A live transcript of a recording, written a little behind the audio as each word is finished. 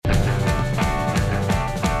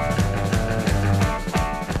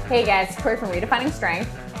Hey guys, it's Corey from Redefining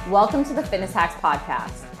Strength. Welcome to the Fitness Hacks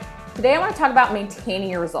Podcast. Today I want to talk about maintaining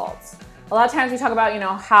your results. A lot of times we talk about,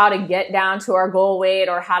 how to get down to our goal weight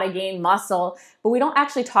or how to gain muscle, but we don't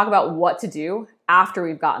actually talk about what to do after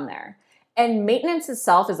we've gotten there. And maintenance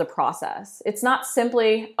itself is a process. It's not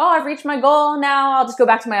simply, I've reached my goal, now I'll just go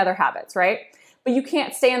back to my other habits, right? But you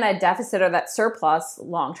can't stay in that deficit or that surplus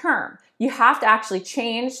long term. You have to actually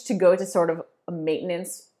change to go to sort of a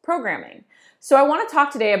maintenance programming. So I want to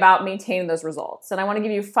talk today about maintaining those results. And I want to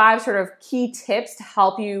give you 5 sort of key tips to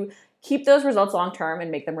help you keep those results long term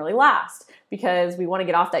and make them really last. Because we want to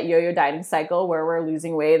get off that yo-yo dieting cycle where we're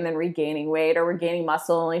losing weight and then regaining weight, or we're gaining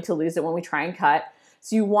muscle only to lose it when we try and cut.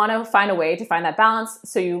 So you want to find a way to find that balance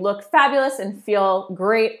so you look fabulous and feel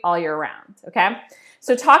great all year round, okay?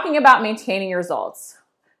 So talking about maintaining your results.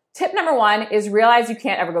 Tip number 1 is realize you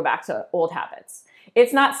can't ever go back to old habits.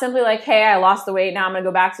 It's not simply like, hey, I lost the weight, now I'm going to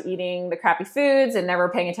go back to eating the crappy foods and never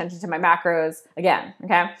paying attention to my macros again,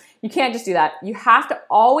 okay? You can't just do that. You have to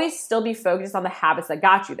always still be focused on the habits that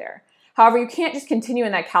got you there. However, you can't just continue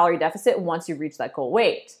in that calorie deficit once you've reached that goal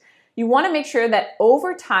weight. You want to make sure that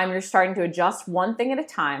over time you're starting to adjust one thing at a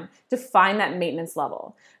time to find that maintenance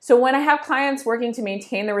level. So when I have clients working to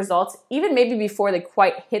maintain the results, even maybe before they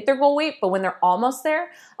quite hit their goal weight, but when they're almost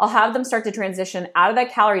there, I'll have them start to transition out of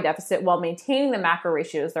that calorie deficit while maintaining the macro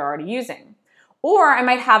ratios they're already using. Or I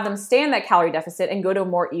might have them stay in that calorie deficit and go to a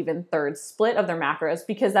more even third split of their macros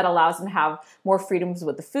because that allows them to have more freedoms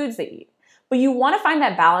with the foods they eat. But you want to find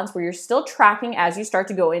that balance where you're still tracking as you start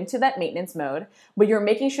to go into that maintenance mode, but you're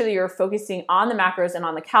making sure that you're focusing on the macros and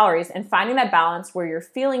on the calories and finding that balance where you're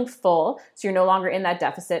feeling full, so you're no longer in that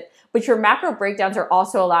deficit, but your macro breakdowns are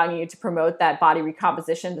also allowing you to promote that body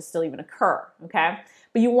recomposition to still even occur, okay?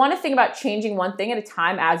 But you want to think about changing one thing at a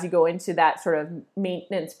time as you go into that sort of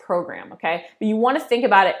maintenance program, okay? But you want to think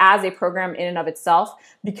about it as a program in and of itself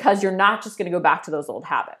because you're not just going to go back to those old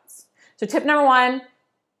habits. So tip number 1,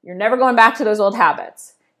 you're never going back to those old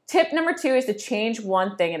habits. Tip number 2 is to change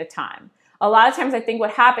one thing at a time. A lot of times I think what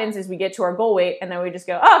happens is we get to our goal weight and then we just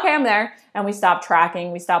go, okay, I'm there. And we stop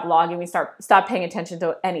tracking, we stop logging, we stop paying attention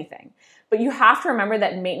to anything. But you have to remember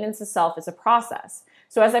that maintenance itself is a process.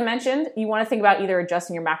 So as I mentioned, you want to think about either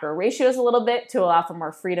adjusting your macro ratios a little bit to allow for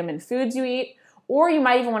more freedom in foods you eat, or you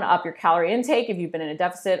might even want to up your calorie intake if you've been in a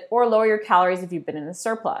deficit, or lower your calories if you've been in a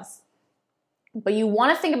surplus. But you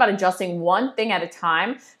want to think about adjusting one thing at a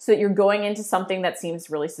time so that you're going into something that seems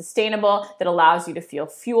really sustainable, that allows you to feel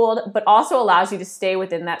fueled, but also allows you to stay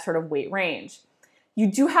within that sort of weight range. You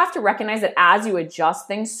do have to recognize that as you adjust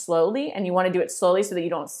things slowly, and you want to do it slowly so that you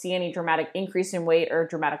don't see any dramatic increase in weight or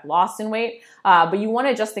dramatic loss in weight, but you want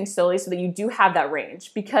to adjust things slowly so that you do have that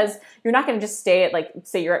range, because you're not going to just stay at, like,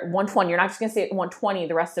 say you're at 120, you're not just going to stay at 120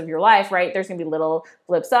 the rest of your life, right? There's going to be little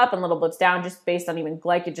blips up and little blips down just based on even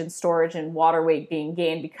glycogen storage and water weight being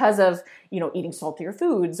gained because of, eating saltier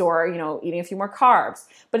foods or, eating a few more carbs.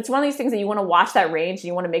 But it's one of these things that you want to watch that range and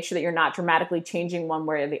you want to make sure that you're not dramatically changing one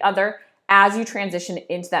way or the other as you transition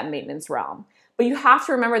into that maintenance realm. But you have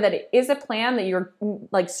to remember that it is a plan that you're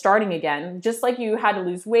starting again. Just like you had to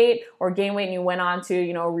lose weight or gain weight and you went on to,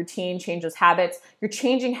 a routine, change those habits, you're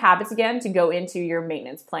changing habits again to go into your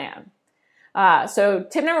maintenance plan. So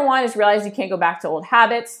tip number 1 is realize you can't go back to old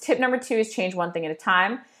habits. Tip number 2 is change one thing at a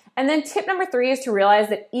time. And then tip number 3 is to realize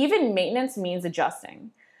that even maintenance means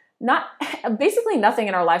adjusting. Basically nothing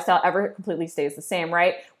in our lifestyle ever completely stays the same,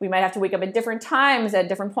 right? We might have to wake up at different times at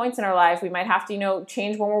different points in our life. We might have to,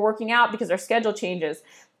 change when we're working out because our schedule changes.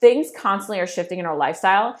 Things constantly are shifting in our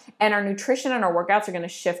lifestyle, and our nutrition and our workouts are going to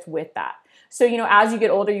shift with that. So, as you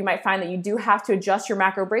get older, you might find that you do have to adjust your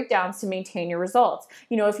macro breakdowns to maintain your results.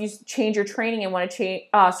 If you change your training and want to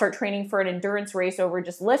start training for an endurance race over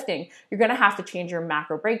just lifting, you're going to have to change your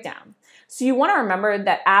macro breakdown. So you want to remember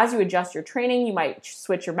that as you adjust your training, you might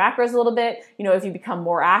switch your macros a little bit. If you become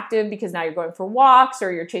more active because now you're going for walks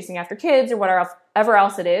or you're chasing after kids or whatever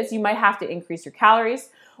else it is, you might have to increase your calories.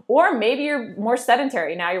 Or maybe you're more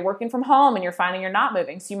sedentary. Now you're working from home and you're finding you're not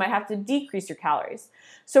moving, so you might have to decrease your calories.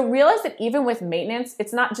 So realize that even with maintenance,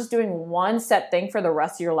 it's not just doing one set thing for the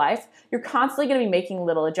rest of your life. You're constantly going to be making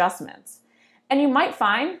little adjustments. And you might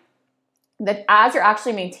find that as you're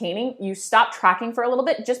actually maintaining, you stop tracking for a little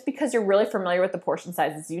bit just because you're really familiar with the portion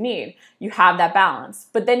sizes you need. You have that balance.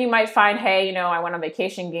 But then you might find, hey, I went on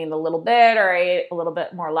vacation, gained a little bit, or I ate a little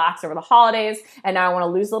bit more lax over the holidays, and now I want to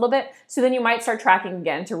lose a little bit. So then you might start tracking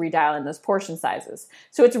again to redial in those portion sizes.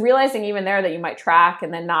 So it's realizing even there that you might track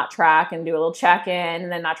and then not track and do a little check-in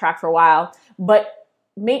and then not track for a while. But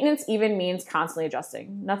maintenance even means constantly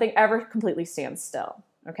adjusting. Nothing ever completely stands still,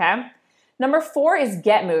 okay? Number 4 is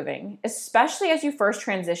get moving. Especially as you first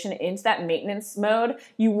transition into that maintenance mode,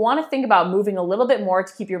 you want to think about moving a little bit more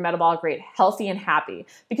to keep your metabolic rate healthy and happy,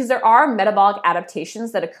 because there are metabolic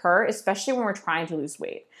adaptations that occur, especially when we're trying to lose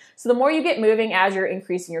weight. So the more you get moving as you're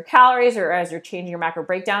increasing your calories or as you're changing your macro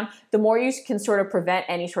breakdown, the more you can sort of prevent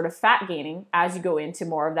any sort of fat gaining as you go into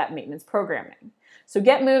more of that maintenance programming. So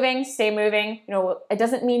get moving, stay moving. It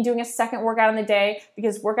doesn't mean doing a second workout in the day,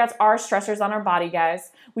 because workouts are stressors on our body,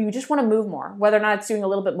 guys. We just want to move more, whether or not it's doing a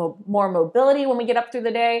little bit more mobility when we get up through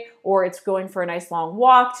the day, or it's going for a nice long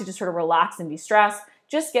walk to just sort of relax and de-stress.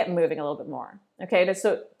 Just get moving a little bit more. Okay,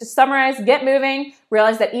 so to summarize, get moving,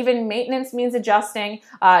 realize that even maintenance means adjusting,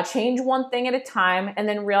 change one thing at a time, and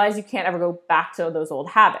then realize you can't ever go back to those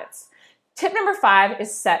old habits. Tip number 5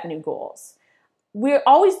 is set new goals. We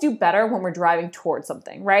always do better when we're driving towards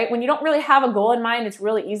something, right? When you don't really have a goal in mind, it's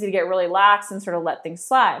really easy to get really lax and sort of let things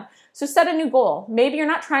slide. So set a new goal. Maybe you're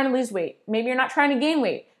not trying to lose weight. Maybe you're not trying to gain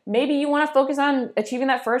weight. Maybe you want to focus on achieving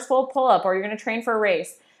that first full pull-up, or you're going to train for a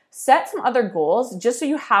race. Set some other goals just so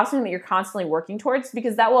you have something that you're constantly working towards,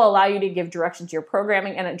 because that will allow you to give direction to your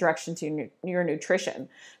programming and a direction to your nutrition.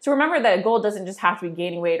 So remember that a goal doesn't just have to be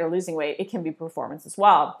gaining weight or losing weight. It can be performance as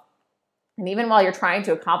well. And even while you're trying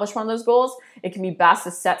to accomplish one of those goals, it can be best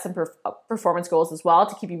to set some performance goals as well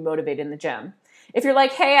to keep you motivated in the gym. If you're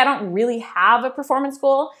like, hey, I don't really have a performance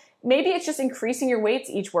goal, maybe it's just increasing your weights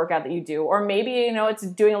each workout that you do. Or maybe, it's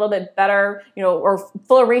doing a little bit better, or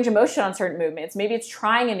fuller range of motion on certain movements. Maybe it's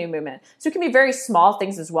trying a new movement. So it can be very small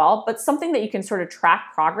things as well, but something that you can sort of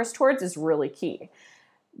track progress towards is really key.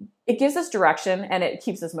 It gives us direction and it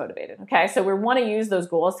keeps us motivated, okay? So we want to use those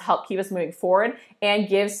goals to help keep us moving forward and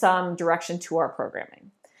give some direction to our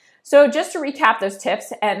programming. So just to recap those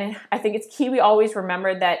tips, and I think it's key we always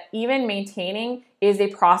remember that even maintaining is a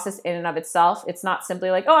process in and of itself. It's not simply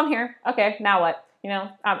like, oh, I'm here. Okay, now what?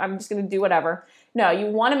 I'm just going to do whatever. No, you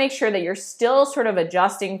want to make sure that you're still sort of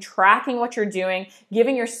adjusting, tracking what you're doing,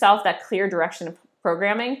 giving yourself that clear direction of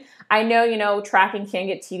programming. I know, tracking can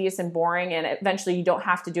get tedious and boring, and eventually you don't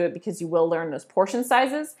have to do it because you will learn those portion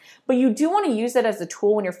sizes, but you do want to use it as a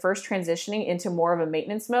tool when you're first transitioning into more of a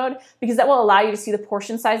maintenance mode, because that will allow you to see the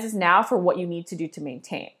portion sizes now for what you need to do to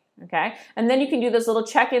maintain. Okay. And then you can do those little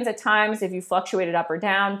check-ins at times if you fluctuate it up or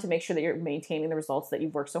down to make sure that you're maintaining the results that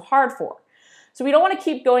you've worked so hard for. So we don't want to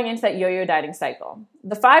keep going into that yo-yo dieting cycle.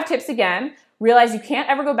 The 5 tips again: realize you can't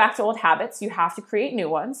ever go back to old habits. You have to create new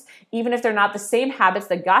ones, even if they're not the same habits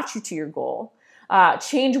that got you to your goal.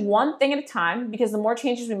 Change one thing at a time, because the more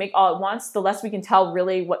changes we make all at once, the less we can tell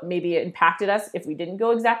really what maybe impacted us if we didn't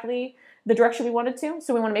go exactly the direction we wanted to.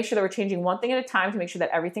 So we want to make sure that we're changing one thing at a time to make sure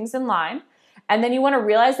that everything's in line. And then you want to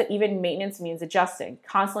realize that even maintenance means adjusting,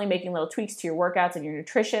 constantly making little tweaks to your workouts and your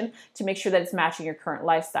nutrition to make sure that it's matching your current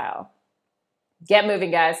lifestyle. Get moving,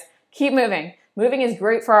 guys. Keep moving. Moving is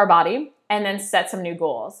great for our body. And then set some new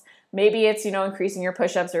goals. Maybe it's, increasing your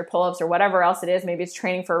push-ups or pull-ups or whatever else it is. Maybe it's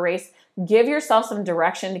training for a race. Give yourself some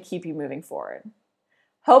direction to keep you moving forward.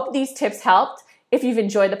 Hope these tips helped. If you've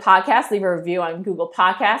enjoyed the podcast, leave a review on Google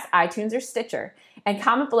Podcasts, iTunes, or Stitcher. And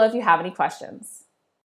comment below if you have any questions.